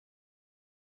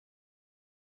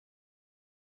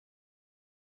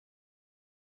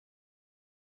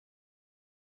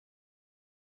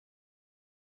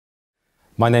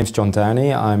My name's John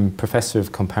Downey. I'm Professor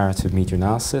of Comparative Media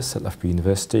Analysis at Loughborough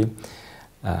University,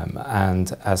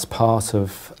 and as part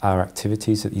of our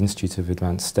activities at the Institute of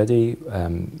Advanced Study,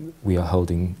 we are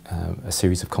holding a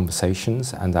series of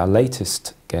conversations, and our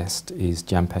latest guest is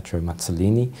Gianpietro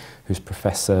Mazzoleni, who's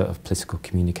Professor of Political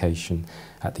Communication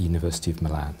at the University of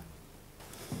Milan.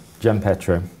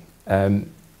 Gianpietro,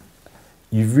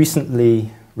 you've recently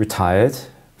retired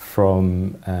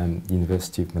from the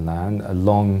University of Milan, a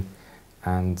long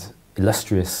and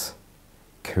illustrious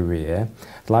career.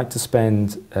 I'd like to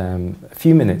spend a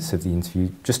few minutes of the interview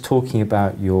just talking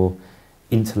about your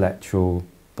intellectual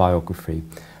biography.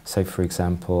 So, for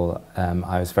example,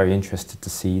 I was very interested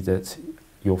to see that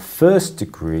your first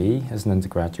degree as an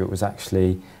undergraduate was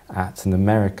actually at an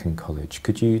American college.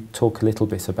 Could you talk a little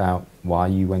bit about why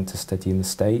you went to study in the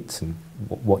States and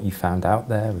what you found out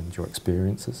there and your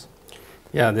experiences?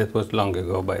 Yeah, that was long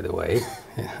ago, by the way,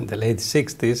 in the late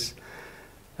 60s.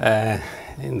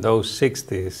 In those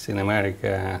 60s in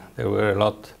America, there were a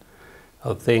lot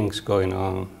of things going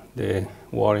on. The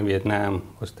war in Vietnam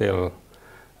was still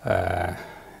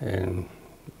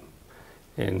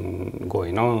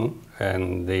going on,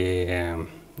 and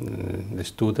the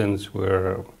students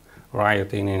were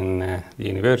rioting in the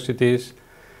universities.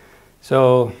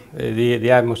 So the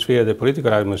atmosphere, the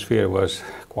political atmosphere was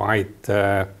quite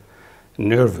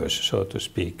nervous, so to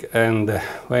speak. And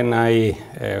when I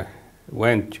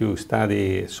went to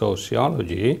study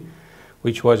sociology,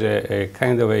 which was a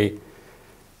kind of a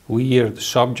weird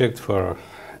subject for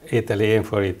Italy and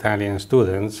for Italian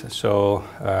students, so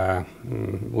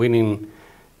winning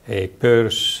a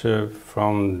purse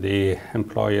from the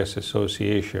Employers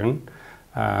Association,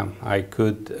 I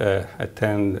could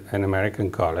attend an American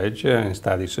college and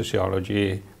study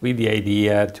sociology with the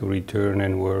idea to return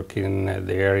and work in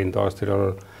their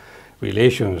industrial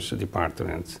relations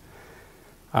departments.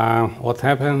 What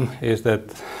happened is that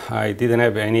I didn't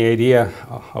have any idea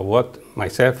of what I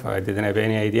didn't have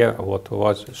any idea of what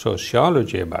was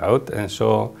sociology about, and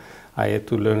so I had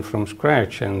to learn from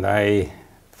scratch, and I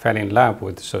fell in love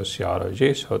with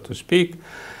sociology, so to speak.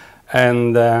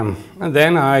 And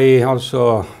then I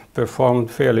also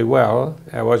performed fairly well.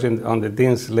 I was on the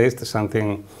Dean's list,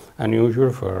 something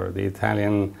unusual for the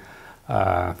Italian,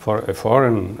 for a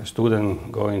foreign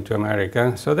student going to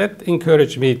America. So that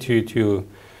encouraged me to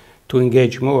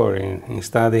engage more in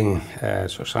studying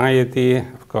society.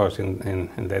 Of course,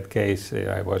 in that case,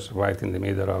 I was right in the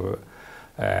middle of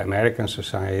American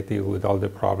society with all the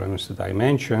problems that I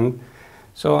mentioned.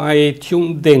 So I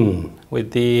tuned in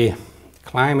with the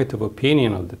climate of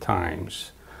opinion of the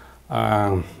times,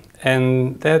 and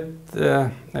that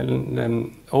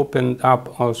opened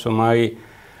up also my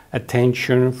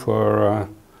attention for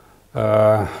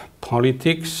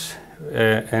politics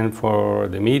and for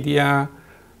the media.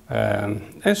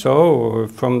 And so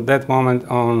from that moment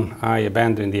on, I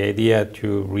abandoned the idea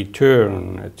to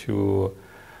return to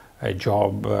a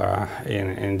job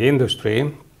in the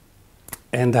industry.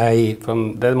 And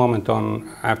from that moment on,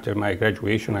 after my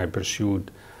graduation, I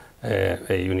pursued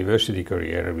a university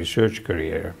career, a research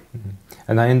career. Mm-hmm.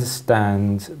 And I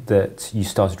understand that you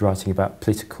started writing about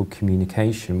political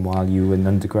communication while you were an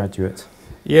undergraduate.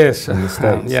 Yes, in the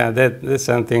States. Yeah, that's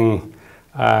something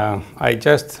I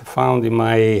just found in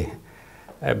my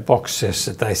boxes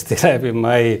that I still have at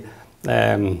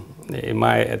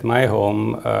my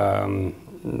home.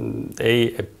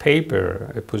 A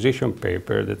paper, a position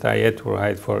paper that I had to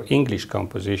write for English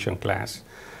composition class.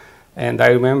 And I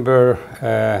remember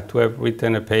to have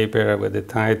written a paper with the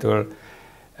title,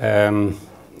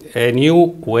 A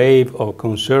New Wave of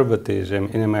Conservatism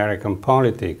in American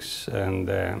Politics. And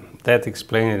that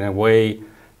explained in a way,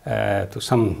 to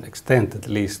some extent at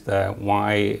least,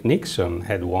 why Nixon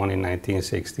had won in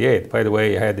 1968. By the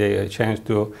way, I had a chance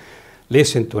to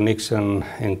listen to Nixon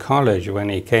in college when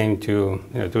he came to,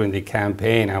 during the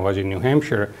campaign. I was in New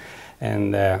Hampshire,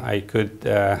 and I could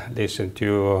listen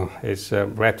to his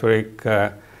rhetoric,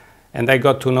 and I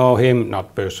got to know him,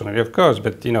 not personally, of course,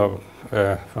 but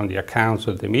from the accounts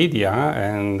of the media.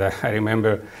 And I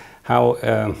remember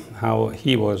how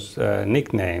he was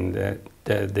nicknamed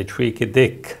the Tricky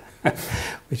Dick,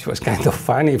 which was kind of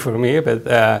funny for me. But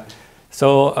then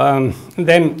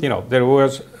there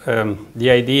was the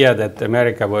idea that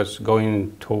America was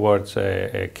going towards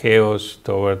a chaos,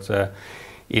 towards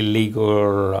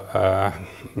illegal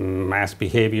mass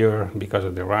behavior because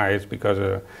of the riots, because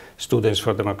of Students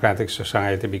for Democratic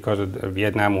Society, because of the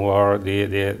Vietnam War,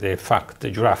 the Fuck the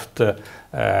Draft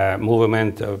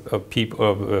movement of people,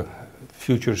 of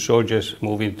future soldiers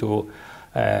moving to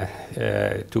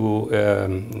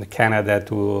Canada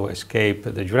to escape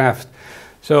the draft.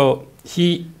 So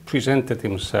he presented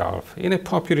himself in a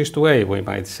populist way, we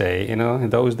might say. You know, in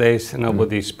those days,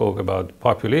 nobody spoke about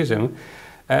populism.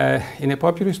 In a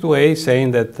populist way,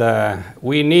 saying that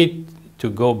we need to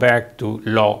go back to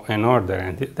law and order.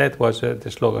 And that was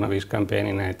the slogan of his campaign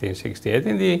in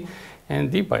 1968.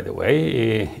 And by the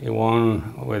way, he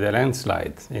won with a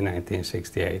landslide in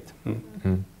 1968.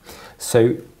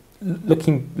 So,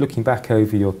 looking back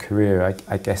over your career,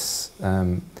 I guess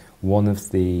one of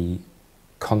the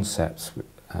concepts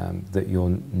that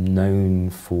you're known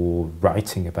for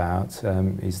writing about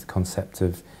is the concept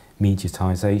of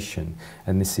mediatization,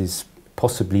 and this is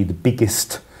possibly the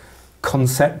biggest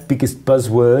concept, biggest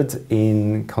buzzword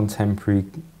in contemporary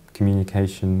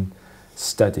communication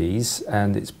studies,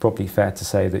 and it's probably fair to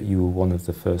say that you were one of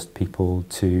the first people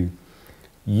to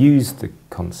use the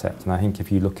concept. And I think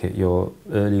if you look at your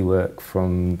early work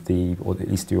from or at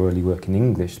least your early work in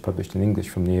English, published in English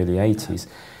from the early 80s,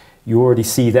 you already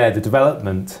see there the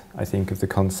development, I think, of the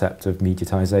concept of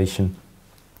mediatization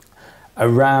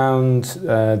around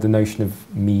the notion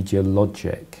of media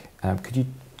logic. Could you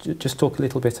just talk a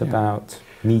little bit about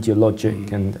media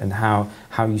logic and how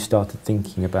you started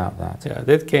thinking about that? Yeah,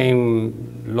 that came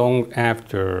long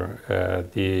after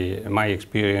my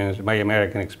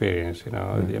American experience. You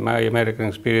know, my American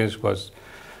experience was,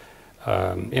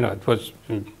 you know, it was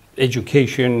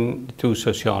education to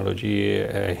sociology,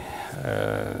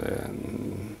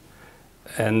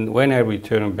 and when I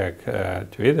returned back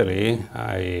to Italy,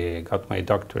 I got my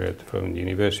doctorate from the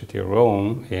University of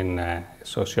Rome in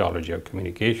sociology of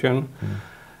communication.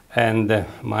 And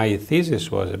my thesis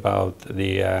was about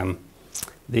the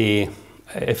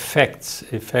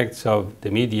effects of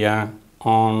the media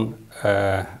on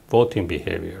voting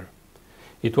behavior.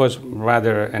 It was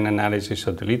rather an analysis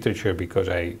of the literature because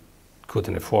I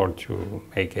couldn't afford to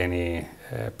make any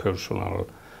personal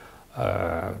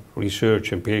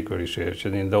research, empirical research,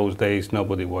 and in those days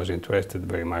nobody was interested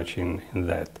very much in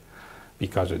that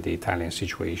because of the Italian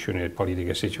situation, the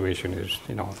political situation is,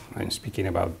 you know, I'm speaking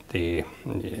about the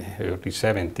early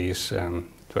 70s,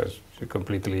 it was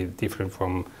completely different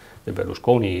from the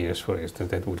Berlusconi years, for instance,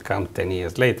 that would come 10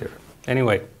 years later.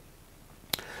 Anyway,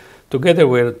 together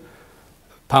with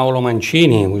Paolo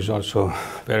Mancini, who is also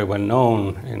very well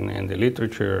known in the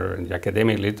literature, in the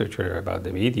academic literature about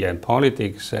the media and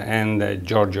politics, and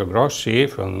Giorgio Grossi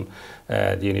from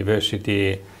the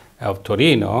University of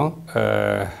Torino,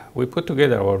 we put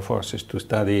together our forces to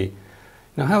study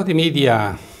how the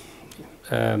media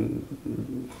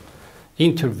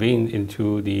intervened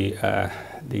into the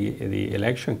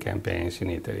election campaigns in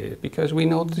Italy, because we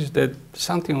noticed that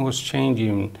something was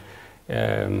changing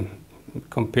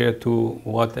compared to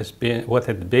what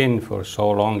had been for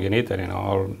so long in Italy,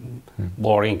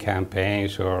 boring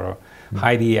campaigns or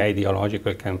highly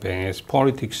ideological campaigns,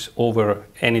 politics over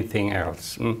anything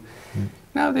else.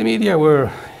 Now the media were,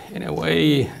 in a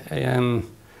way,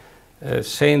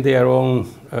 saying their own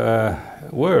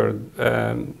word,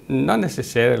 not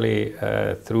necessarily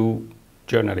through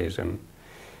journalism,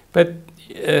 but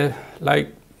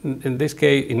like in this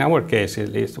case, in our case at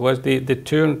least, was the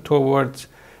turn towards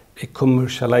a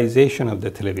commercialization of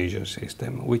the television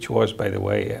system, which was, by the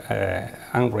way,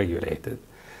 unregulated.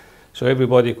 So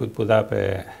everybody could put up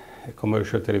a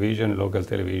commercial television, local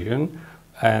television,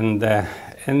 and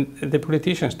the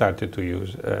politicians started to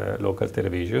use local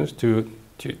televisions to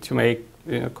make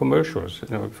commercials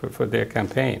for their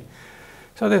campaign.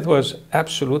 So that was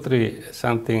absolutely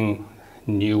something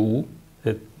new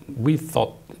that we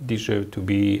thought deserved to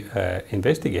be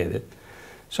investigated.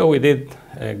 So we did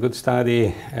a good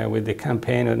study with the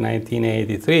campaign of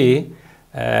 1983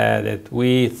 that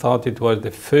we thought it was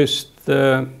the first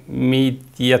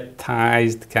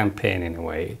mediatized campaign in a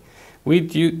way. We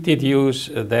did use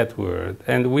that word,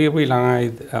 and we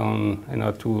relied on,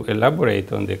 to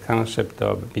elaborate on the concept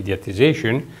of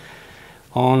mediatization.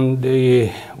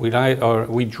 We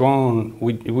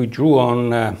drew on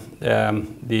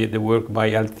the work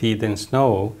by Altid and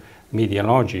Snow, Media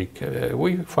Logic.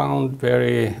 We found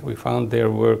their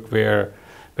work very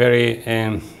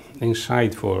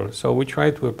insightful. So we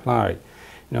tried to apply,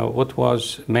 what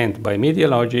was meant by media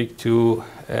logic to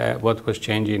what was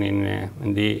changing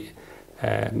in the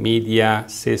media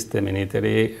system in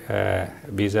Italy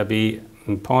vis-a-vis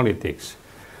politics.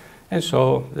 And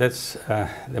so that's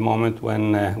the moment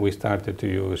when we started to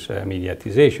use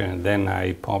mediatization. And then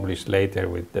I published later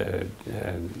with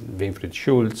Winfried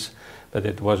Schulz, but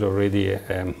it was already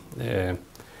a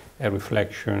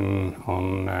reflection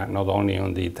on not only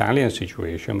on the Italian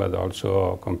situation, but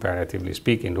also comparatively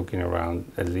speaking, looking around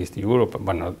at least Europe,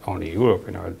 but not only Europe.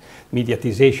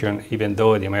 Mediatization, even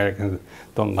though the Americans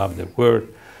don't love the word,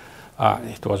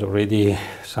 it was already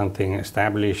something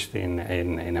established in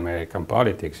American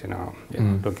politics.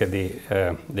 Look at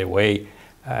the way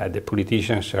the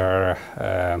politicians are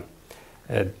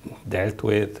dealt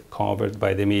with, covered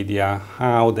by the media,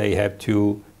 how they have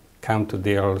to come to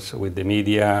deals with the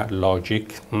media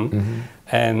logic.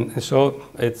 And so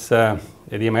it's the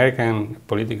American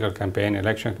political campaign,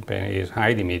 election campaign, is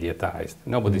highly mediatized.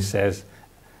 Nobody says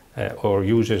or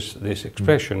uses this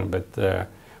expression, but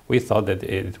we thought that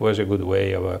it was a good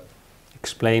way of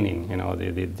explaining,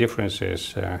 the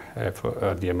differences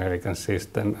for the American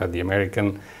system, the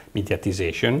American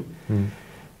mediatization,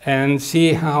 and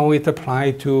see how it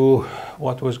applied to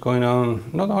what was going on,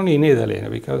 not only in Italy,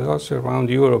 because also around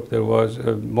Europe there was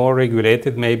more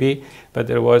regulated maybe, but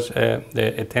there was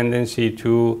a tendency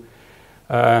to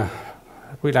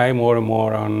rely more and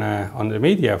more on the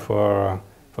media for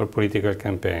political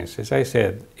campaigns. As I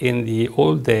said, in the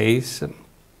old days,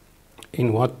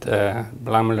 in what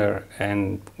Blumler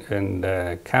and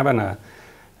Kavanagh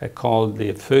called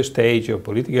the first stage of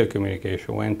political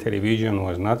communication, when television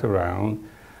was not around,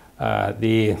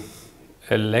 the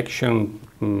election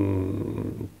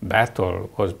battle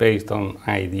was based on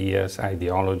ideas,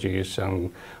 ideologies,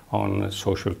 and on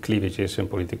social cleavages and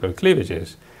political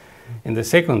cleavages. In the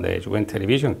second age, when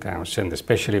television comes, and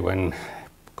especially when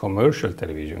commercial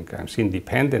television comes,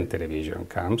 independent television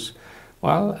comes,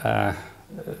 well,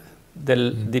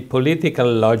 the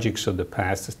political logics of the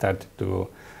past started to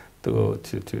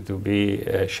be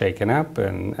shaken up,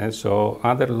 and so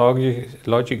other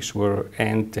logics were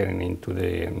entering into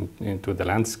the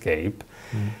landscape.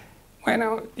 Well,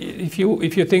 now, if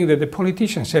you think that the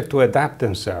politicians have to adapt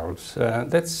themselves,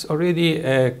 that's already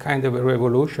a kind of a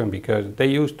revolution, because they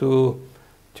used to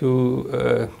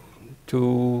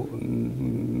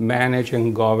manage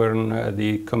and govern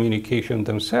the communication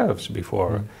themselves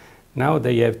before. Now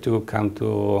they have to come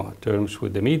to terms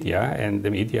with the media, and the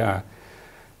media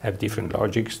have different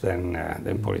logics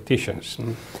than politicians.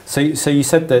 So you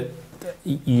said that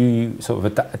you sort of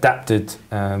adapted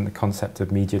the concept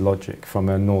of media logic from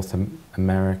a North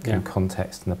American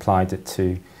context and applied it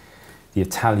to the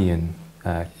Italian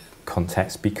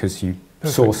context, because you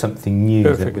saw something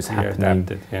new that was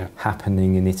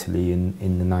happening in Italy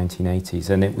in the 1980s,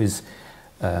 and it was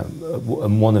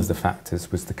and one of the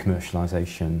factors was the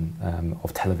commercialization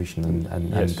of television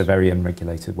and the very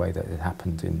unregulated way that it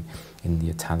happened in the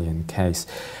Italian case.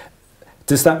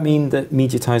 Does that mean that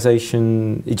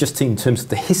mediatization, just in terms of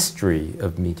the history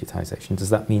of mediatization, does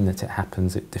that mean that it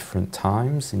happens at different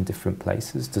times in different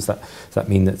places? Does that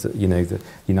mean that the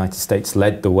United States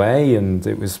led the way, and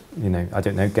it was I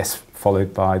don't know, guess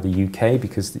followed by the UK,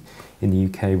 because in the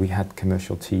UK we had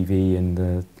commercial TV in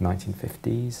the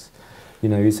 1950s?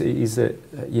 Is it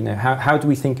how do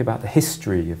we think about the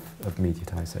history of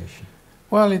mediatization?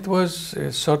 Well, it was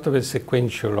sort of a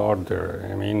sequential order.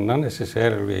 I mean, not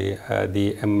necessarily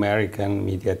the American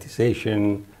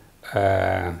mediatization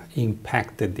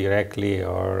impacted directly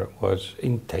or was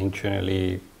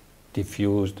intentionally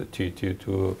diffused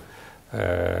to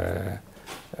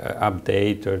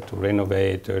update or to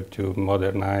renovate or to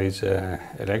modernize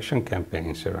election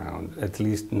campaigns around, at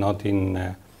least not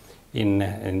in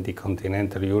the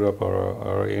continental Europe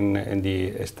or in the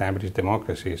established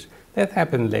democracies. That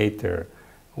happened later,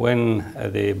 when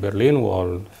the Berlin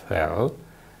Wall fell,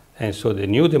 and so the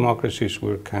new democracies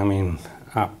were coming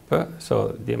up. So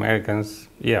the Americans,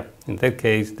 in that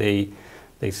case, they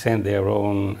sent their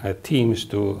own teams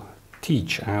to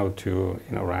teach how to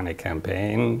run a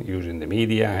campaign using the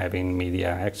media, having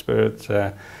media experts,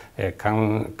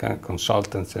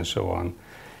 consultants, and so on.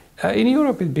 In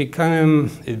Europe, it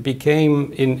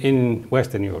became in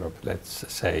Western Europe, let's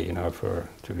say,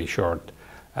 to be short,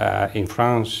 in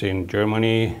France, in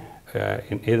Germany,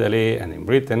 in Italy, and in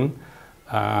Britain,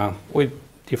 with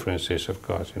differences, of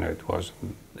course. It was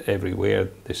everywhere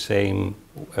the same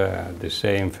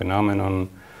phenomenon,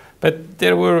 but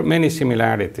there were many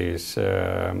similarities.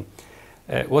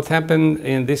 What happened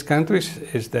in these countries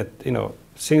is that,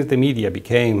 since the media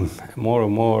became more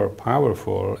and more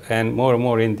powerful and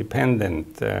more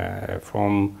independent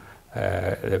from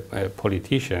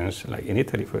politicians, like in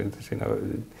Italy, for instance,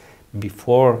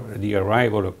 before the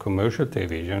arrival of commercial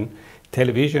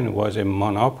television was a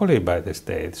monopoly by the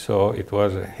state, so it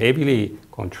was heavily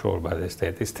controlled by the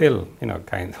state. It's still,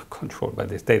 kind of controlled by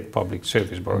the state, public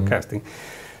service broadcasting.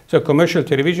 So commercial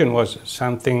television was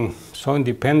something so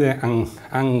independent and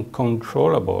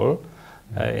uncontrollable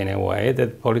in a way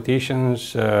that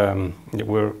politicians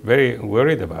were very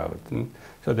worried about.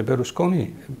 So the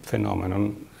Berlusconi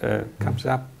phenomenon comes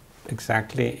up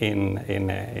exactly in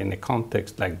a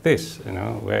context like this,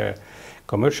 where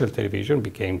commercial television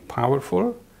became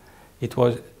powerful,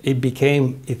 it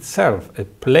became itself a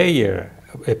player,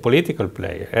 a political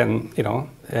player, and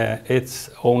its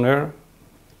owner,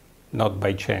 not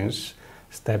by chance,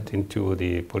 stepped into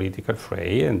the political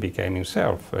fray and became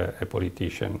himself a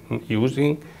politician,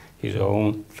 using his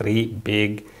own 3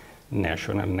 big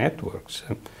national networks.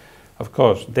 Of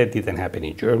course, that didn't happen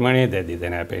in Germany, that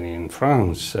didn't happen in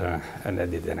France, and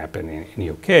that didn't happen in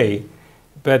UK.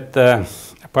 But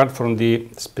apart from the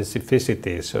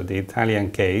specificities of the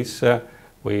Italian case,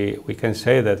 we can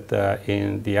say that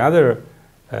in the other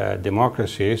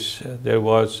democracies there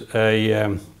was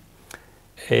a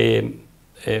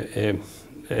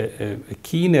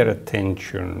keener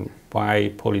attention by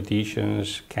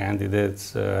politicians,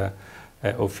 candidates,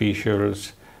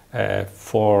 officials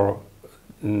for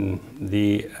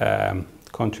the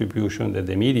contribution that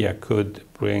the media could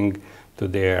bring to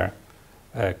their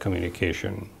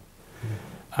communication.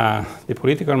 The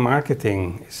political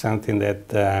marketing is something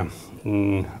that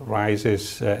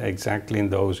rises exactly in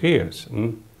those years.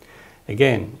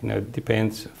 Again, it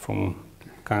depends from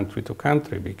country to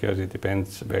country, because it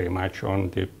depends very much on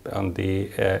the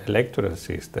electoral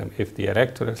system. If the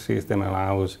electoral system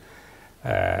allows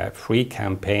free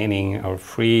campaigning or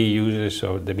free uses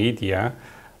of the media,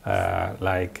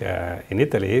 like in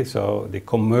Italy, so the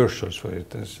commercials, for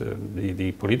instance,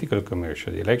 the political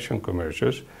commercials, the election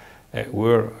commercials,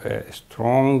 were a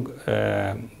strong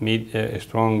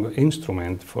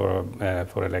instrument for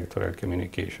electoral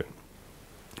communication.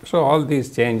 So all these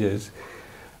changes,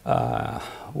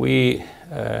 we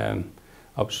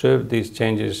observed these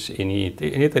changes in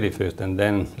Italy first, and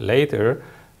then later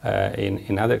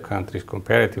in other countries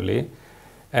comparatively,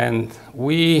 and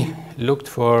we looked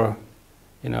for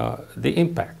the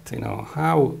impact,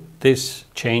 how this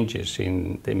changes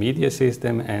in the media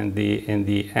system and in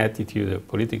the attitude of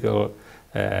political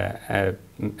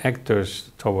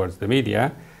actors towards the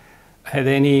media had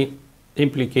any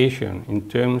implication in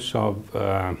terms of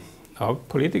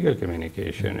political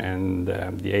communication. And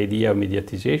the idea of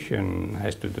mediatization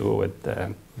has to do with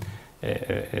an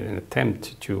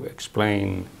attempt to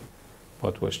explain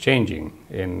what was changing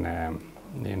in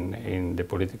the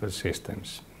political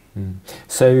systems.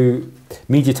 So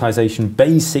mediatization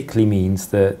basically means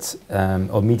that,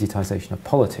 or mediatization of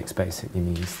politics basically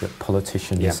means that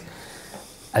politicians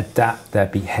adapt their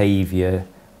behavior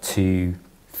to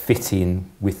fit in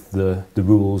with the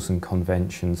rules and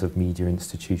conventions of media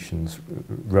institutions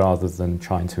rather than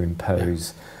trying to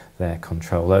impose their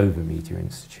control over media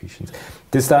institutions.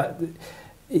 Does that,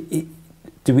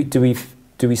 do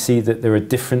we see that there are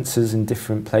differences in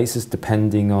different places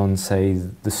depending on, say,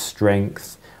 the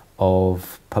strength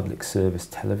of public service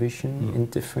television in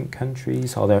different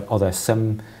countries? Are there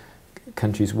some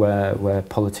countries where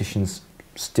politicians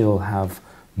still have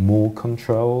more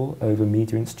control over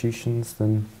media institutions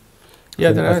than there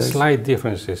others? are slight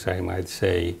differences, I might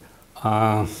say,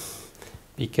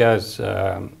 because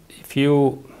if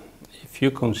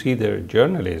you consider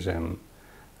journalism,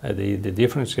 the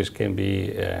differences can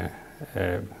be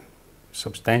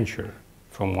substantial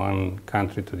from one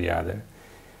country to the other.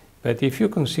 But if you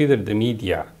consider the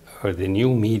media, or the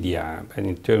new media, and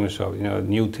in terms of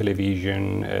new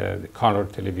television, the color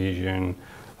television,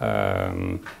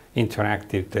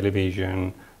 interactive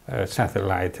television,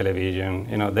 satellite television,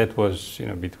 that was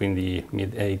between the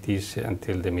mid-80s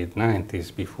until the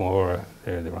mid-90s, before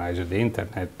the rise of the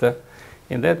internet.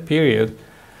 In that period,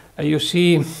 you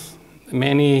see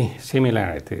many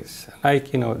similarities, like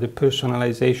the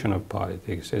personalization of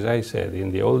politics. As I said,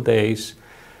 in the old days,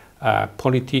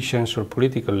 politicians or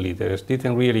political leaders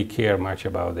didn't really care much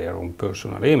about their own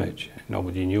personal image.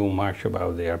 Nobody knew much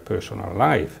about their personal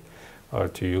life, or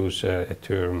to use a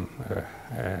term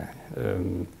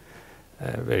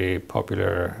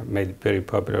made very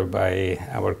popular by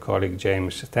our colleague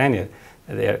James Daniel,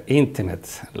 their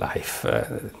intimate life.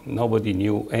 Nobody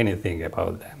knew anything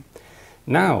about them.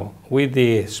 Now, with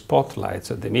the spotlights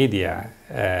of the media,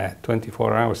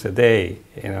 24 hours a day,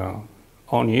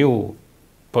 on you,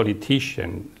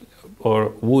 politician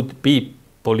or would-be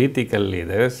political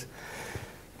leaders,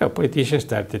 politicians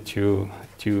started to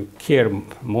care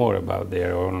more about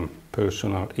their own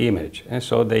personal image, and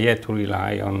so they had to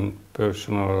rely on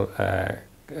personal,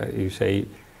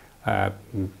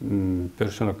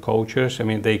 personal coaches. I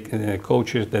mean,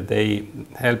 coaches that they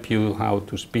help you how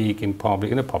to speak in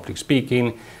public, public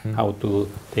speaking, how to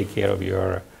take care of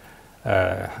your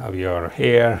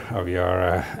hair, of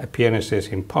your appearances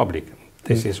in public.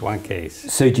 This is one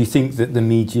case. So do you think that the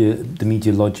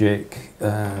media logic,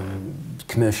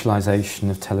 commercialization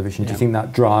of television, do you think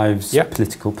that drives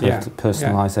political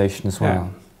personalization as well?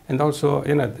 and also,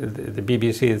 you know, the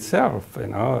BBC itself, you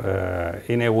know,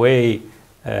 in a way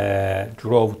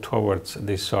drove towards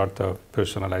this sort of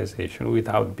personalization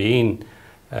without being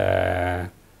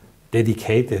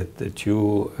dedicated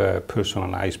to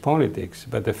personalized politics.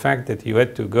 But the fact that you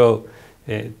had to go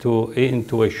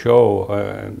into a show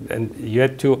and you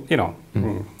had to, you know,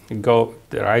 go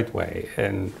the right way,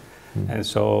 and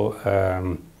so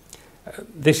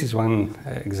this is one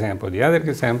example. The other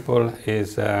example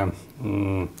is the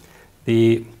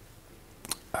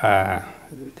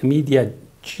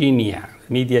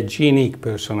mediagenic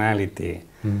personality.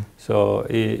 So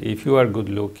if you are good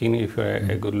looking, if you're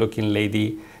a good looking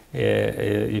lady,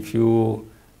 if you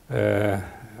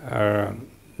are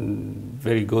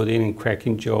very good in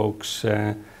cracking jokes,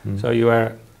 so you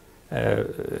are a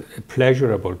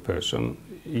pleasurable person,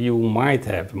 you might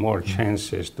have more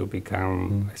chances to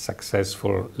become a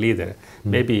successful leader.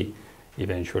 Maybe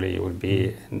eventually you will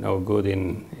be no good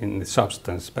in the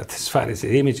substance, but as far as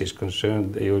the image is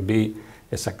concerned, you will be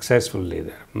a successful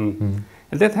leader. And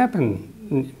that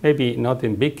happened maybe not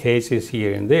in big cases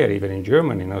here and there, even in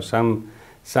Germany. You know,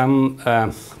 some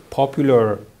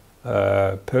popular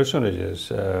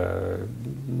personages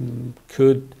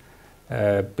could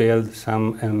build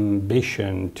some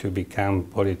ambition to become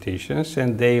politicians,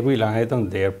 and they relied on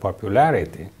their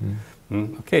popularity.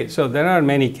 Okay, so there are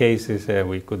many cases,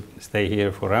 we could stay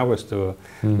here for hours to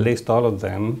list all of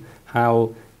them,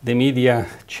 how the media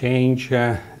change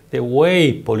the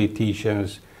way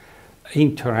politicians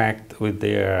interact with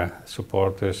their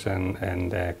supporters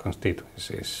and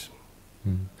constituencies.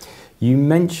 You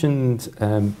mentioned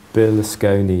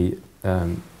Berlusconi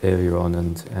earlier on,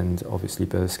 and obviously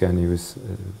Berlusconi was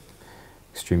an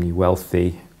extremely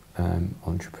wealthy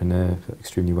entrepreneur,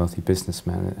 extremely wealthy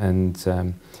businessman, and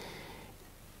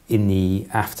in the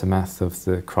aftermath of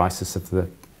the crisis of the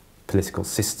political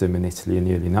system in Italy in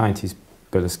the early 90s,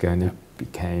 Berlusconi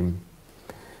became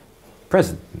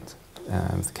president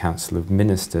of the Council of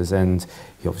Ministers, and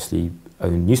he obviously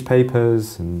owned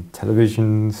newspapers and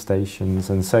television stations,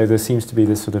 and so there seems to be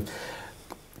this sort of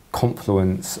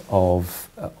confluence of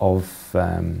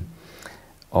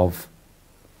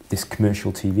this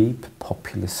commercial TV,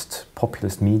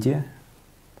 populist media,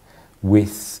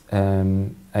 with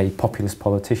a populist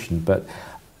politician. But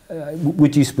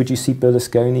would you see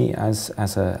Berlusconi as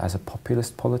a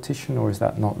populist politician, or is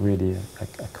that not really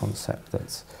a concept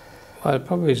that's? Well,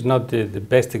 probably it's not the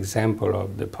best example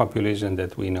of the populism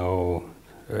that we know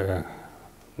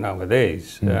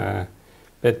nowadays,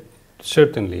 but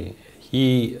certainly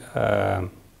he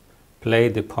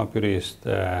played the populist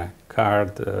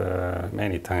card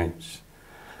many times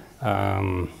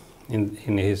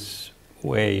in his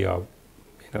way of,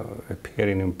 you know,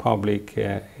 appearing in public,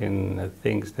 in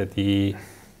things that he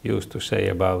used to say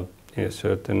about, you know,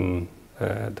 certain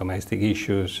domestic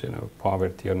issues, you know,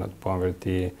 poverty or not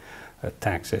poverty,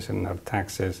 taxes and not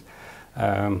taxes.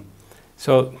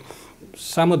 So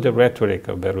some of the rhetoric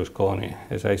of Berlusconi,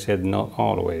 as I said, not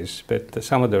always, but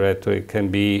some of the rhetoric can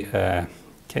be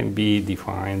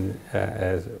defined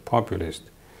as populist.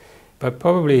 But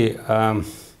probably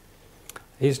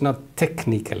he's not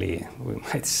technically, we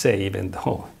might say, even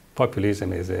though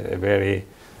populism is a very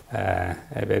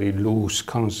loose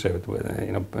concept, with,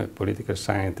 you know, political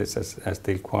scientists are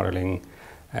still quarreling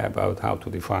about how to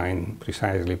define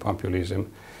precisely populism.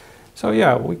 So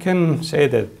yeah, we can say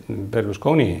that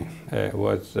Berlusconi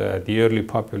was the early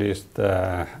populist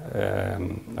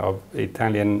of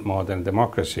Italian modern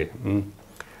democracy.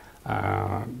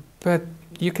 But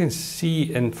you can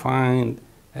see and find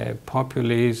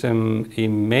populism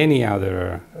in many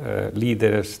other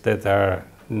leaders that are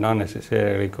not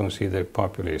necessarily considered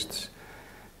populists.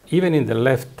 Even in the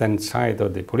left-hand side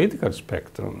of the political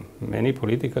spectrum, many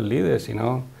political leaders, you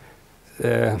know,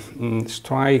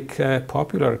 strike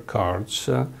popular cards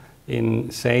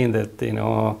in saying that, you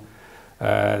know,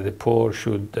 the poor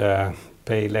should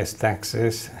pay less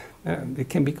taxes. It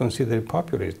can be considered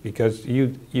populist because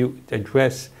you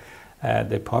address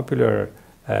the popular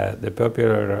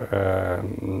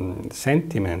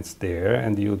sentiments there,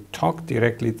 and you talk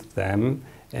directly to them.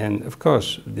 And of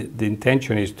course, the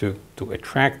intention is to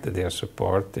attract their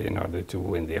support in order to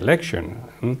win the election.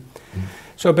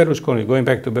 So Berlusconi, going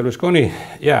back to Berlusconi,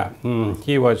 yeah,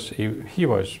 he was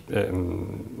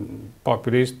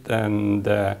populist, and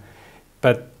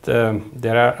but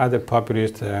there are other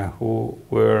populists who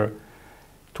were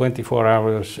 24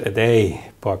 hours a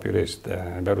day populist.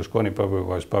 Berlusconi probably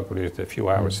was populist a few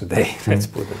hours a day. Let's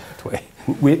put it that way.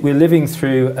 We're living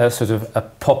through a sort of a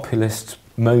populist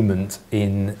moment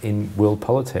in world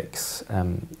politics,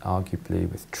 arguably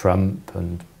with Trump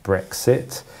and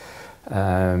Brexit.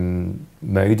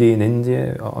 Modi in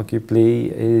India,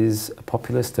 arguably, is a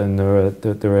populist, and there are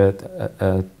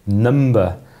a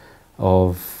number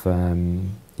of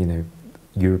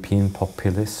European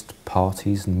populist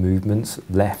parties and movements,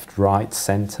 left, right,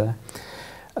 centre,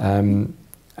 and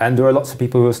there are lots of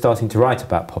people who are starting to write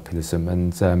about populism.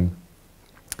 And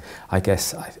I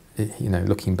guess,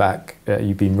 looking back,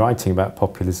 you've been writing about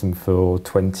populism for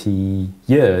 20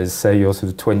 years, so you're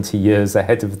sort of 20 years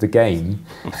ahead of the game,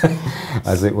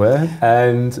 as it were.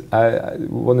 And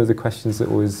one of the questions that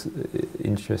always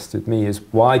interested me is,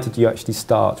 why did you actually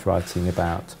start writing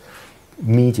about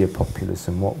media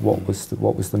populism? What was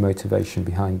the motivation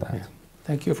behind that? Yeah.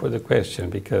 Thank you for the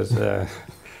question, because the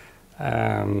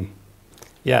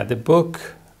book,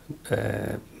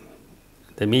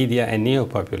 The Media and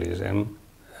Neopopulism,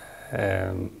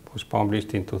 was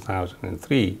published in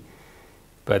 2003,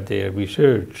 but the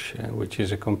research, which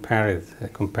is a comparative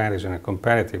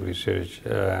research,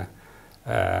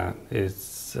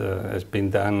 has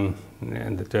been done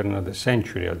in the turn of the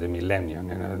century, of the millennium,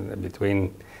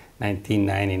 between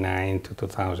 1999 to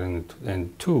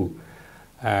 2002.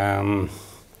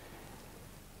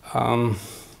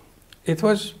 It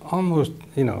was almost,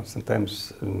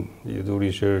 sometimes you do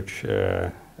research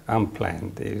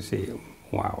unplanned. You see,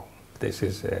 wow, this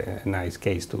is a nice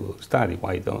case to study.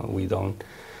 Why don't we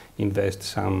invest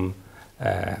some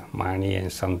money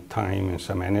and some time and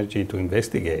some energy to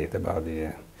investigate about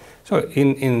the... So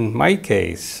in my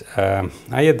case,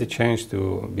 I had the chance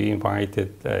to be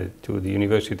invited to the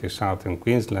University of Southern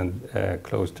Queensland,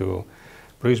 close to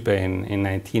Brisbane, in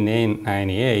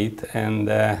 1998, and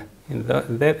in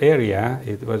that area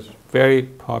it was very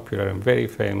popular and very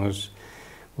famous.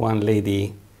 One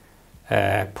lady,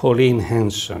 Pauline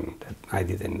Hanson, that I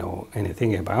didn't know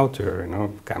anything about her,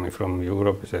 coming from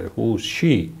Europe. I said, who's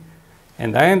she?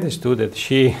 And I understood that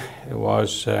she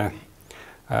was,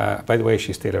 by the way,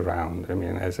 she's still around,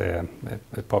 as a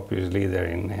populist leader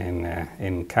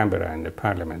in Canberra, in the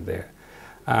parliament there.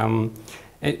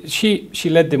 She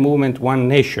led the movement One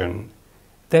Nation,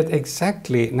 that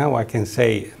exactly, now I can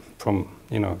say, from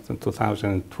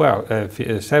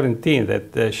 2017,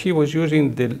 that she was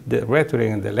using the rhetoric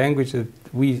and the language that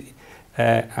we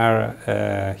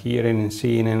are hearing and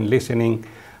seeing and listening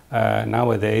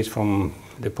nowadays from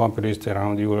the populists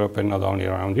around Europe, and not only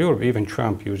around Europe. Even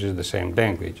Trump uses the same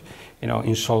language,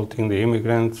 insulting the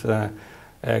immigrants,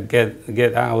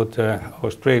 get out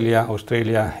Australia,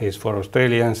 Australia is for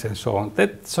Australians, and so on.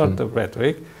 That sort of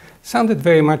rhetoric sounded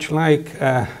very much like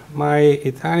my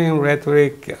Italian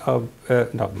rhetoric of,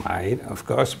 not mine, of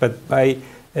course, but by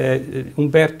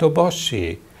Umberto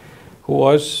Bossi, who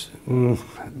was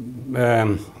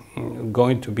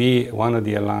going to be one of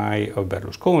the allies of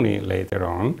Berlusconi later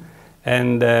on.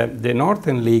 And the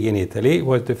Northern League in Italy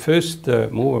was the first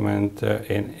movement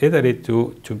in Italy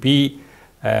to be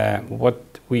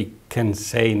what we can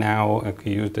say now,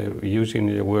 using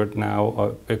the word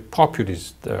now, a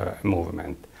populist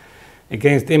movement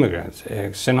against immigrants,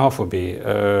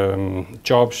 xenophobia,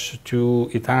 jobs to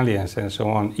Italians, and so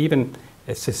on. Even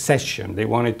a secession. They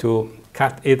wanted to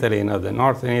cut Italy, the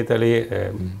northern Italy,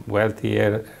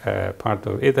 wealthier part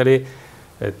of Italy,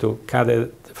 to cut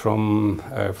it from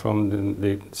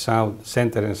the south,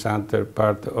 center and southern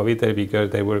part of Italy, because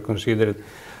they were considered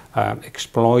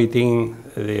exploiting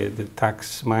the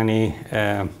tax money,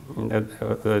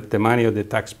 the money of the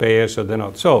taxpayers of the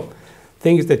north. So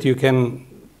things that you can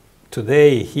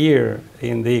today hear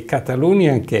in the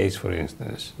Catalonian case, for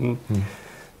instance.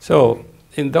 So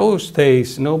in those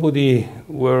days, nobody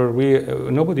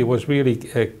was really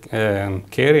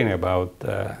caring about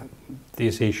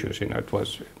these issues. It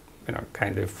was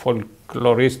kind of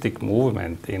folkloristic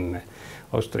movement in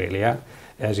Australia,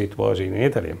 as it was in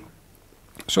Italy.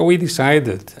 So we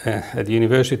decided at the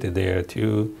university there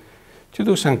to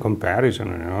do some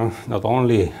comparison, not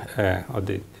only of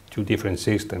the two different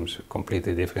systems,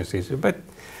 completely different systems, but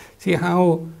see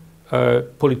how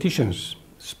politicians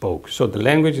spoke. So the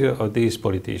language of these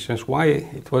politicians, why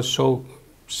it was so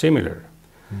similar.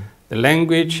 The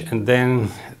language, and then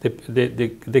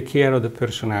the care of the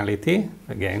personality.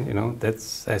 Again, that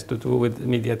has to do with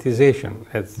mediatization.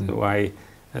 That's why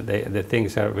the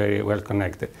things are very well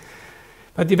connected.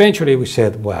 But eventually we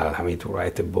said, well, to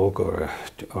write a book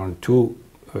on two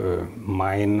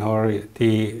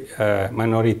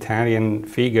minoritarian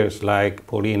figures like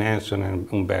Pauline Hanson and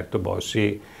Umberto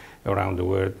Bossi around the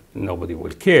world, nobody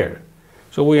will care.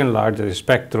 So we enlarged the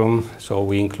spectrum. So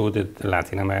we included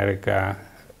Latin America,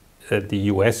 the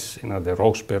US, the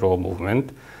Loughborough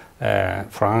movement,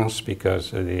 France,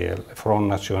 because the Front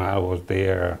National was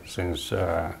there since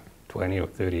 20 or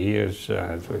 30 years.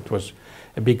 So it was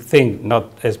a big thing, not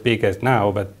as big as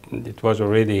now, but it was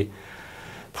already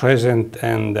present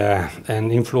and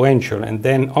influential. And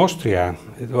then Austria,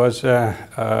 it was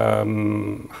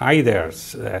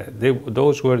Haider's.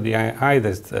 Those were the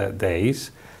Haider's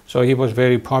days. So he was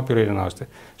very popular in Austria.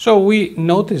 So we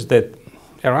noticed that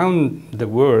around the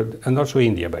world, and also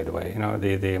India, by the way, you know,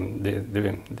 the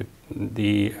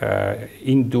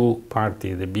Hindu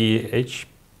party, the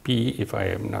BHP, if I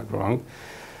am not wrong,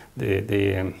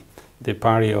 the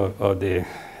party of the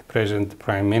present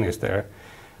prime minister,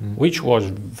 which was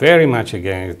very much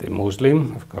against the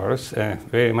Muslim, of course,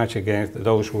 very much against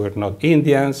those who were not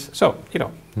Indians. So, you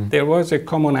know, there was a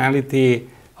commonality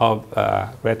of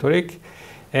rhetoric.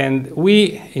 And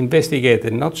we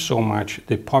investigated not so much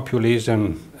the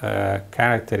populism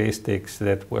characteristics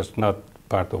that was not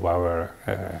part of our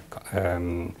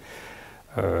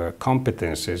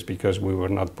competences, because we were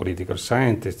not political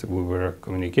scientists, we were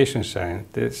communication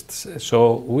scientists.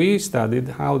 So we studied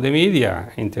how the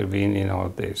media intervened in all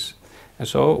this. And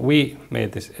so we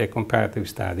made a comparative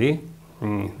study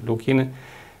looking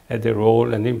at the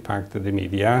role and impact of the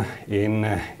media in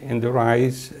the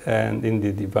rise and in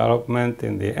the development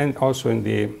and also in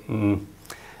the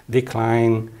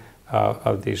decline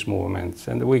of these movements.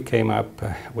 And we came up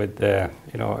with the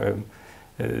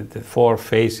four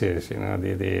phases, you know,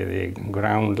 the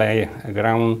ground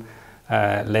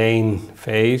lane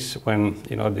phase, when,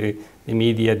 you know, the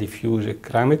media diffuse a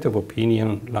climate of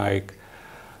opinion, like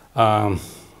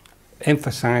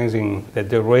emphasizing that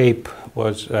the rape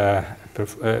was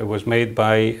made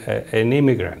by an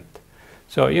immigrant.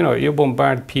 So, you know, you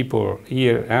bombard people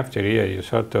year after year, you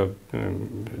sort of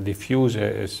diffuse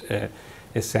a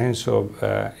sense of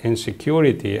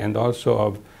insecurity and also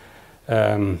of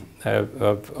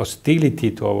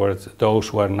hostility towards those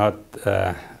who are not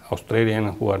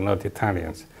Australian, who are not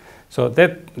Italians. So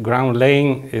that ground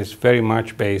laying is very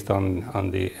much based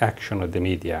on the action of the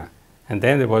media. And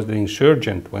then there was the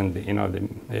insurgent, when the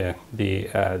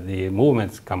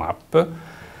movements come up,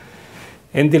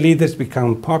 and the leaders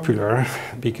become popular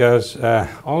because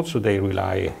also they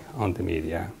rely on the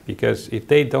media. Because if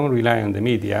they don't rely on the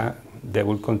media, they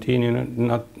will continue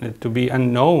not to be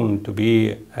unknown, to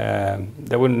be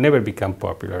they will never become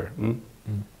popular.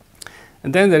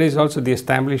 And then there is also the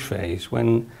established phase,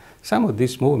 when some of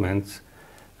these movements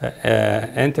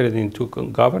entered into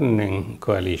governing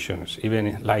coalitions,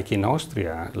 even like in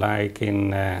Austria, like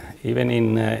even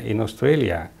in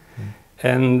Australia.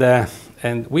 And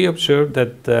we observed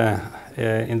that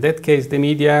in that case the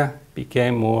media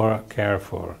became more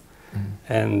careful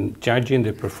and judging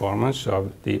the performance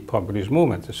of the populist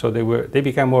movement. So they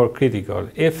became more critical.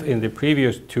 If in the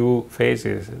previous two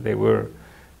phases they were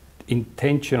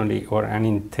intentionally or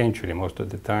unintentionally, most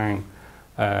of the time,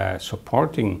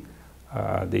 supporting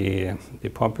the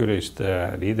populist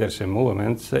leaders and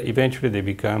movements, eventually they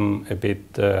become a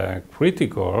bit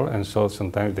critical, and so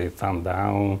sometimes they thumb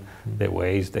down the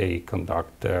ways they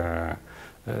conduct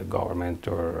government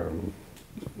or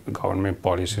government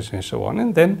policies and so on.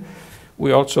 And then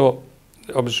we also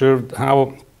observed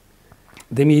how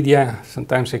the media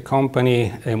sometimes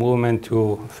accompany a movement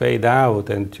to fade out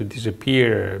and to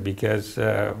disappear because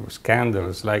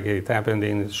scandals, like it happened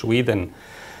in Sweden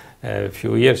a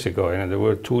few years ago. You know, there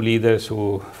were two leaders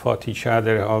who fought each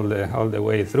other all the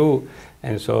way through,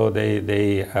 and so they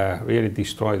really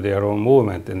destroyed their own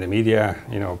movement, and the media,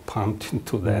 you know, pumped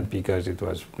into that because it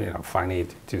was, you know, funny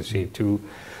to see two.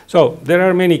 So there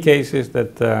are many cases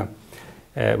that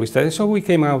we studied. So we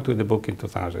came out with the book in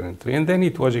 2003, and then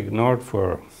it was ignored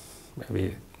for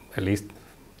maybe at least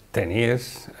 10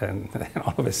 years, and then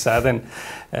all of a sudden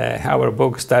our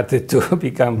book started to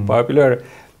become popular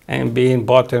and being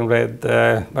bought and read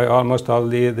by almost all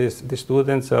the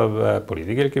students of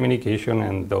political communication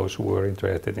and those who were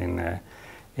interested in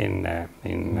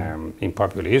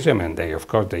populism. And they, of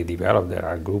course, they developed. There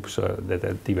are groups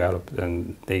that developed,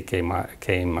 and they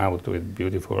came out with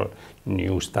beautiful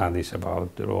new studies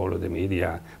about the role of the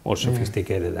media, more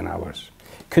sophisticated than ours.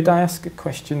 Could I ask a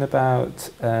question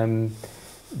about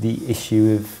the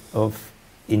issue of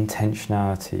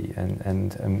intentionality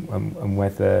and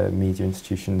whether media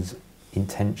institutions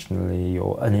intentionally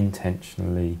or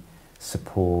unintentionally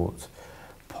support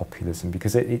populism?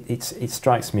 Because it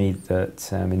strikes me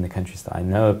that in the countries that I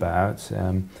know about,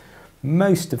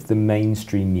 most of the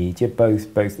mainstream media, both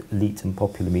elite and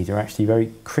popular media, are actually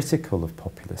very critical of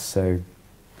populists. So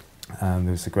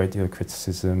there was a great deal of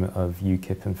criticism of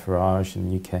UKIP and Farage in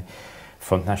the UK.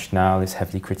 Front National is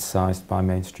heavily criticised by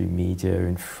mainstream media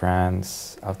in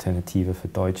France. Alternative for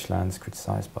Deutschland is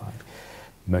criticised by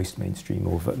most mainstream,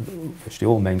 or virtually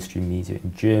all mainstream media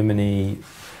in Germany,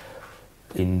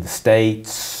 in the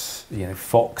States. You know,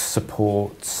 Fox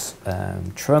supports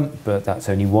Trump, but that's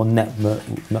only one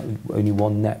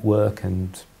network,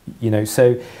 and you know,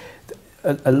 so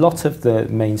a lot of the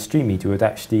mainstream media would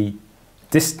actually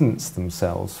distance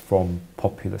themselves from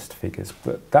populist figures,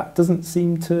 but that doesn't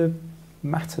seem to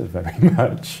matter very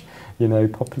much. You know,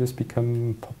 populists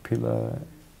become popular,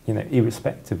 you know,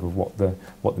 irrespective of what the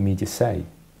media say.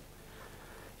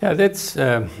 Yeah, that's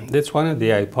one of the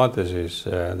hypotheses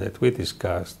that we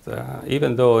discussed.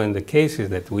 Even though in the cases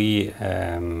that we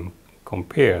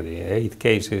compare, the 8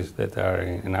 cases that are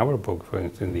in our book, for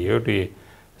instance, the early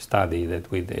study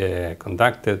that we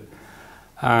conducted,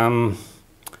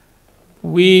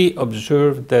 we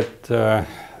observed that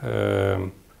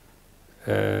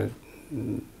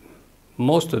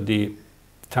most of the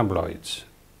tabloids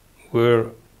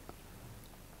were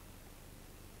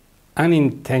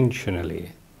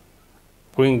unintentionally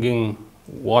bringing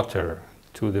water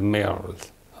to the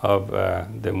mills of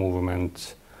the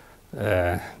movement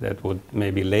that would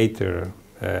maybe later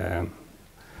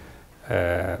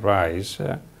rise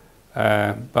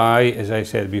by, as I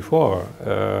said before,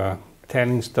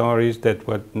 telling stories that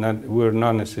were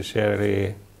not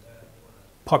necessarily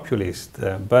populist,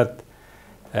 but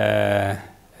that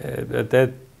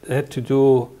had to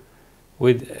do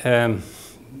with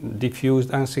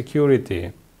diffused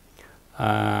insecurity.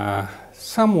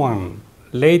 Someone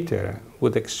later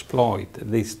would exploit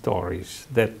these stories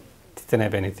that didn't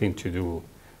have anything to do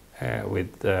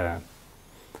with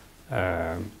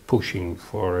pushing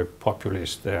for a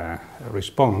populist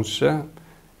response.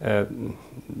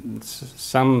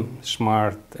 Some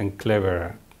smart and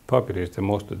clever populists, and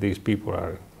most of these people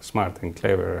are smart and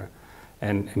clever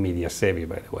and media savvy,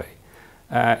 by the way,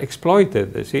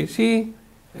 exploited this. See,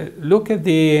 look at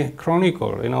the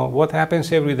Chronicle. You know what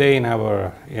happens every day in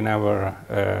our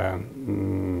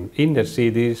inner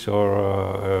cities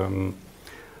or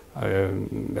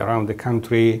around the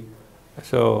country.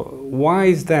 So why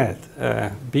is that?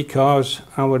 Because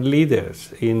our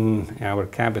leaders in our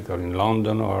capital, in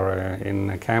London or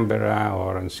in Canberra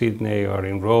or in Sydney or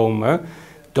in Rome,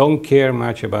 don't care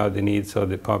much about the needs of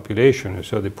the population,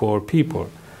 so the poor people.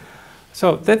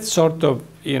 So that sort of,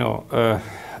 you know,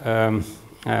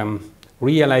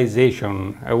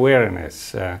 realization,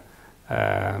 awareness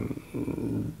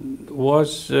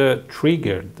was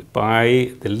triggered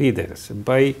by the leaders.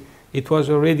 It was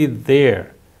already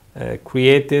there,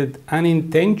 created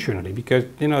unintentionally, because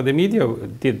you know the media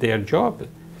did their job,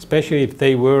 especially if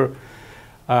they were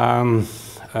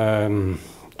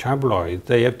tabloid.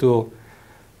 They have to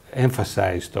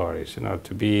emphasize stories, you know,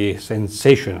 to be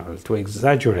sensational, to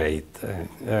exaggerate.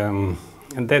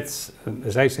 And that's,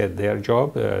 as I said, their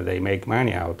job. They make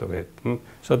money out of it.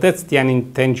 So that's the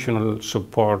unintentional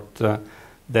support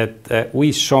that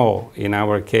we saw in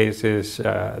our cases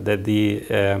that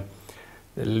the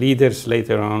leaders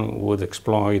later on would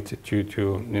exploit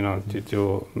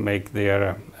to make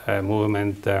their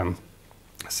movement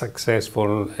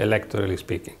successful, electorally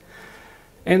speaking.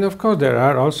 And of course, there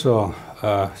are also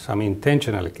some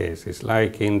intentional cases,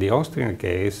 like in the Austrian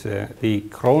case, the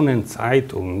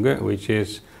Kronenzeitung, which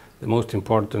is the most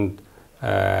important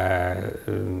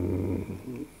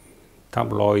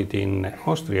tabloid in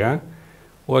Austria,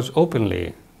 was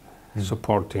openly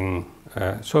supporting.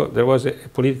 So there was a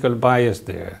political bias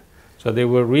there. So they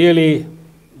were really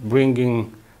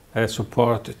bringing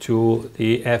support to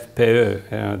the FPÖ,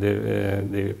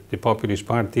 the populist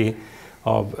party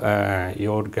of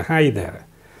Jörg Haider.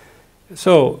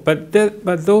 So, but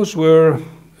those were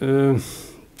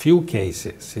few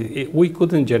cases. We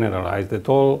couldn't generalize that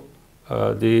all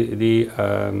the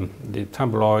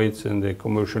tabloids and the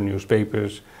commercial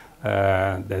newspapers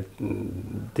that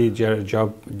did their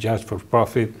job just for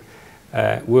profit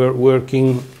were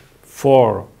working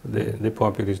for the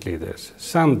populist leaders.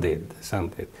 Some did.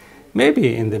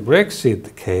 Maybe in the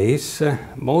Brexit case,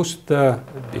 most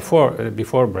before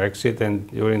Brexit and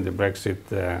during the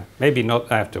Brexit, maybe not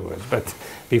afterwards, but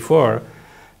before,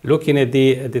 looking at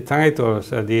the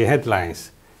titles, the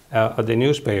headlines of the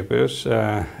newspapers,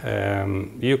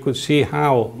 you could see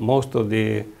how most of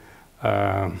the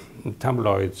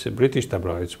tabloids, British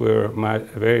tabloids, were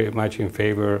very much in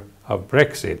favor of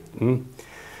Brexit.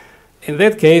 In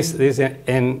that case, there's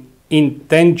an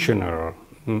intentional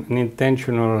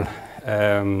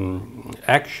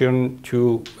action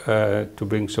to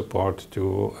bring support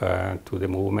to the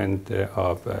movement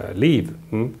of leave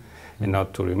and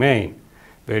not to remain.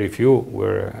 Very few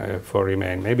were for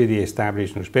remain. Maybe the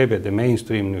established newspaper, the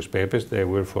mainstream newspapers, they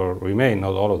were for remain.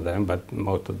 Not all of them, but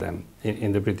most of them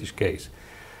in the British case.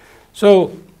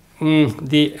 So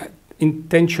the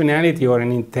intentionality or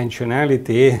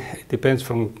unintentionality depends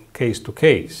from case to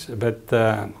case, but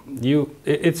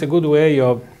it's a good way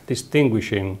of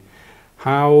distinguishing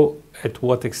how, at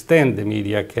what extent the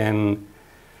media can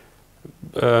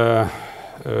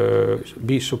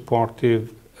be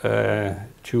supportive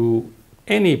to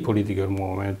any political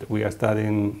movement. We are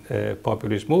studying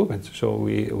populist movements, so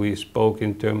we spoke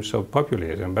in terms of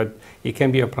populism, but it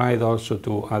can be applied also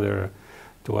to other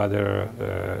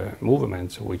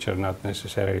movements which are not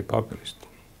necessarily populist.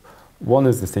 One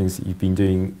of the things that you've been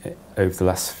doing over the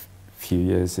last few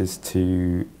years is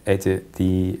to edit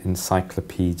the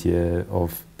Encyclopedia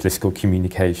of Political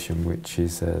Communication, which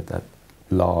is that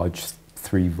large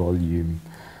 3-volume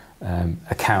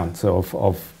account of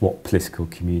what political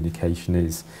communication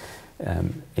is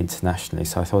internationally.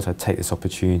 So I thought I'd take this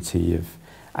opportunity of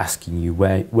asking you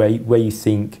where you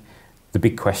think the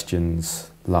big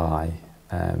questions lie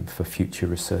for future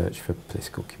research for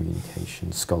political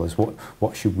communication scholars.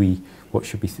 What should we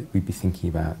be thinking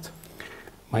about?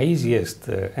 My easiest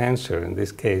answer in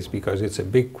this case, because it's a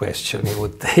big question, it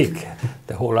would take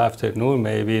the whole afternoon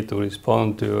maybe to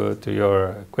respond to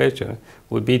your question,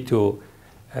 would be to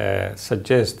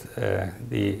suggest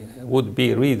the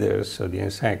would-be readers of the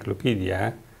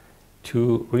encyclopedia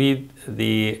to read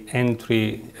the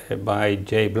entry by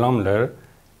J. Blomler,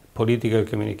 Political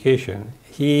Communication.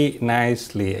 He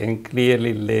nicely and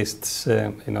clearly lists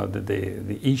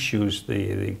the issues,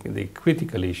 the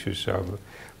critical issues of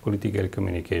political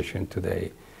communication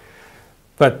today.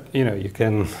 But you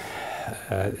can.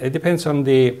 It depends on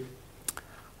the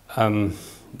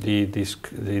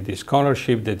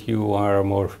scholarship that you are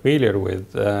more familiar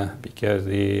with, because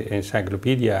the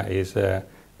encyclopedia is,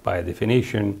 by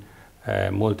definition,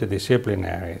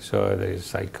 multidisciplinary. So there is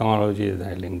psychology,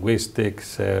 there is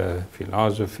linguistics,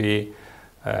 philosophy,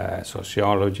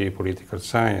 sociology, political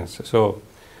science. So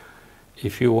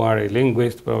if you are a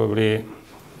linguist, probably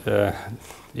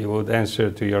you would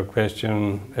answer to your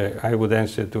question, I would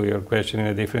answer to your question in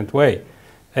a different way.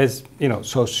 As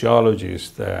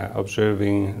sociologists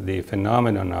observing the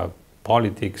phenomenon of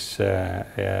politics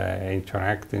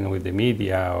interacting with the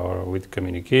media or with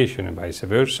communication and vice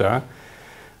versa,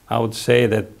 I would say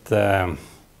that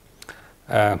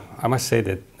I must say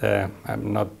that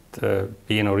I'm not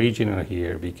being original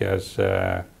here, because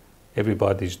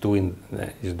everybody is doing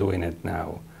it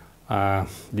now.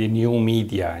 The new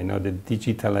media, the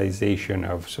digitalization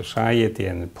of society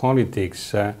and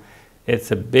politics,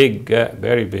 it's a big,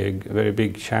 very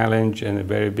big challenge, and a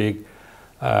very big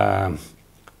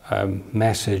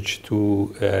message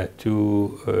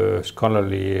to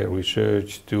scholarly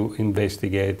research to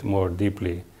investigate more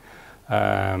deeply.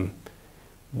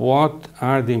 What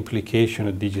are the implications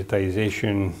of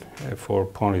digitization for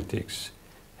politics?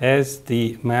 As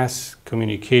the mass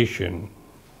communication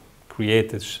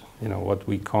created, what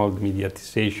we called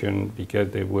mediatization,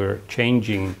 because they were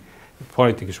changing,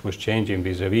 politics was changing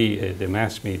vis-a-vis the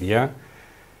mass media.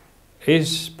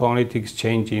 Is politics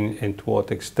changing, and to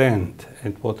what extent,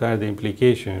 and what are the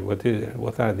implications?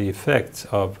 What are the effects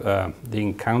of the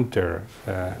encounter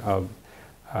of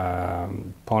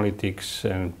politics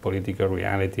and political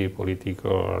reality,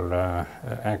 political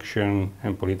action,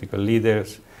 and political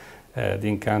leaders? The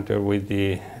encounter with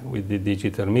the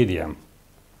digital media,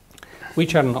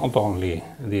 which are not only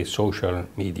the social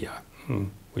media,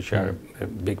 which are a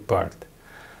big part,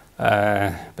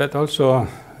 but also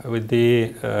with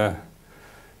the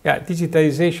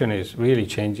digitization is really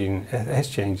changing. Has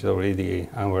changed already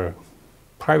our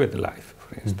private life,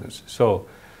 for instance. So,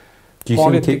 do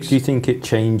you think it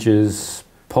changes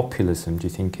populism? Do you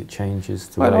think it changes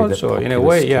the way that populists in a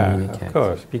way, yeah, communicate? of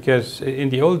course. Because in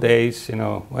the old days,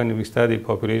 when we studied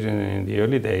populism in the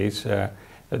early days,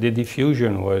 the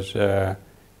diffusion was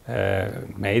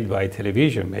made by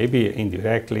television, maybe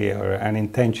indirectly or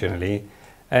unintentionally,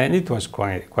 and it was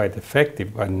quite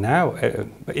effective. But now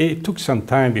it took some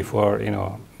time before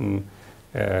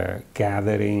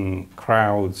gathering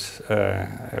crowds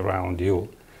around you.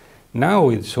 Now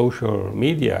with social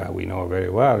media, we know very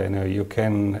well, you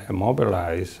can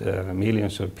mobilize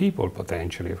millions of people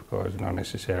potentially, of course, not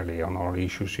necessarily on all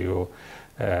issues you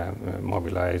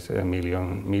mobilize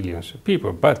millions of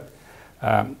people, but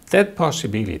that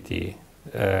possibility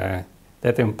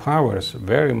that empowers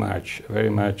very much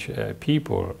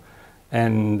people,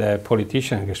 and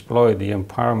politicians exploit the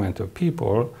empowerment of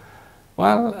people.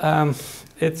 Well,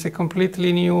 it's a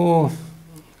completely new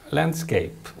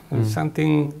landscape,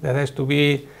 something that has to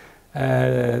be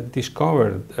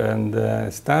discovered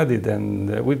and studied, and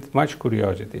with much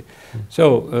curiosity.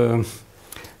 So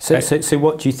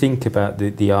what do you think about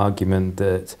the argument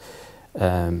that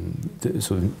the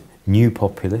sort of new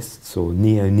populists or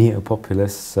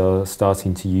neo-populists are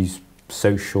starting to use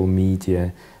social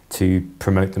media to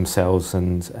promote themselves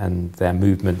and their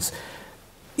movements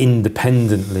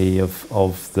independently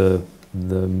of the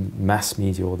mass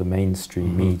media or the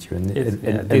mainstream media, and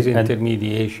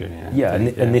disintermediation.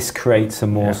 And this creates a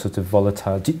more sort of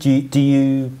volatile. Do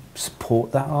you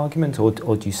support that argument, or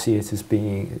do you see it as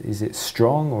being, is it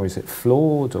strong or is it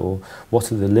flawed, or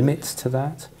what are the limits to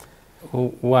that?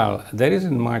 Well, there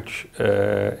isn't much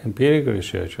empirical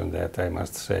research on that, I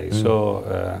must say. So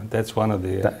that's one of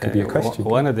the that could be a question.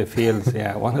 One of the fields,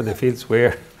 one of the fields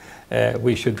where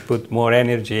we should put more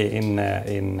energy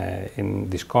in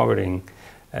discovering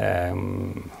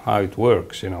how it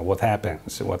works. You know, what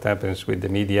happens with the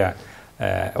media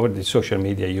or the social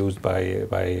media used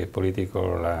by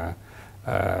political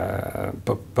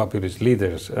populist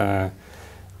leaders.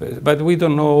 But we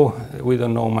don't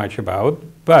know much about.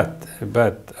 But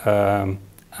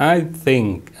I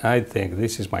think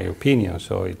this is my opinion.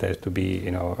 So it has to be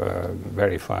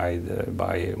verified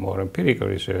by more empirical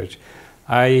research.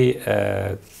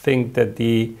 I think that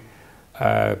the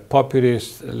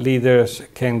populist leaders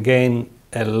can gain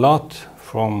a lot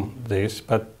from this,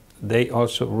 but they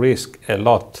also risk a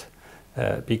lot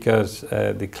because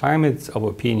the climates of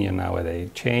opinion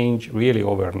nowadays change really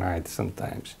overnight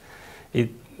sometimes. It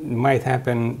might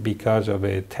happen because of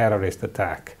a terrorist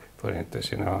attack, for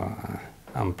instance,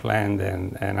 unplanned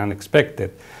and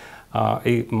unexpected.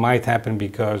 It might happen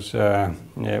because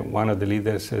one of the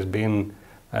leaders has been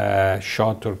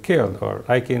shot or killed, or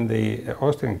like in the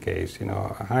Austrian case,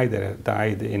 Haider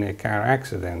died in a car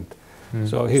accident.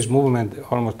 So his movement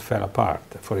almost fell apart,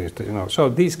 for instance. So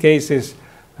these cases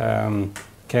can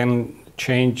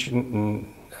change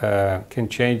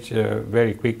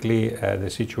very quickly the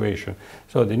situation.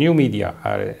 So the new media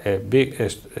are a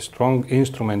strong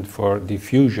instrument for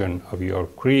diffusion of your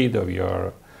creed, of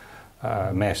your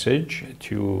message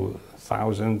to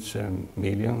thousands and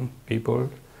millions of people.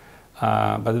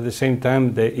 But at the same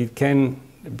time, it can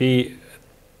be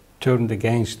turned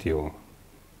against you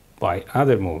by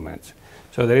other movements.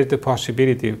 So there is the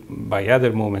possibility by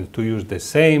other movements to use the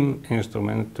same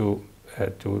instrument to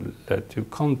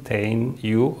contain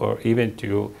you, or even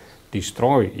to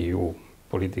destroy you,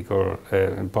 political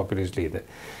and populist leader.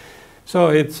 So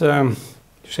it's you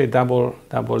say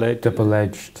double-edged.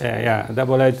 Double-edged.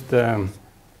 Double-edged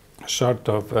sort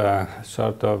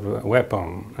of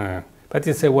weapon. But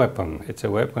it's a weapon. It's a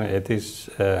weapon. It is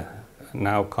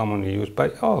now commonly used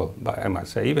by all. I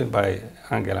must say, even by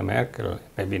Angela Merkel.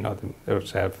 Maybe not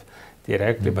herself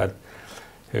directly, but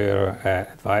her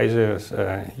advisors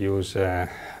use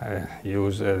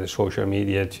the social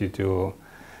media to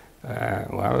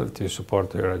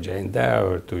support her agenda,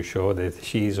 or to show that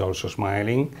she is also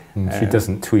smiling. She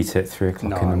doesn't tweet at 3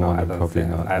 o'clock in the morning, probably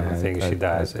not. I don't think she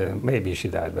does. Maybe she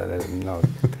does, but no.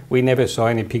 We never saw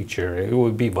any picture. It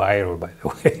would be viral, by the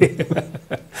way.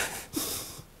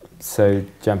 So,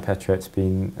 Gianpietro, it's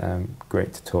been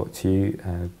great to talk to you,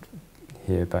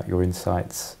 hear about your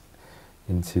insights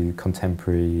into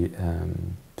contemporary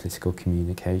political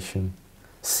communication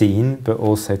scene, but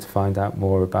also to find out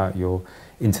more about your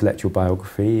intellectual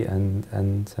biography. And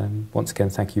once again,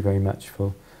 thank you very much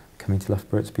for coming to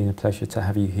Loughborough. It's been a pleasure to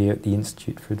have you here at the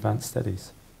Institute for Advanced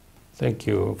Studies. Thank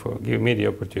you for giving me the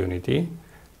opportunity,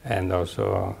 and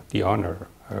also the honor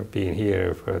of being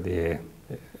here for the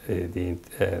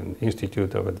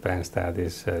Institute of Advanced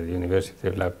Studies, the University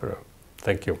of Loughborough.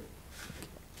 Thank you.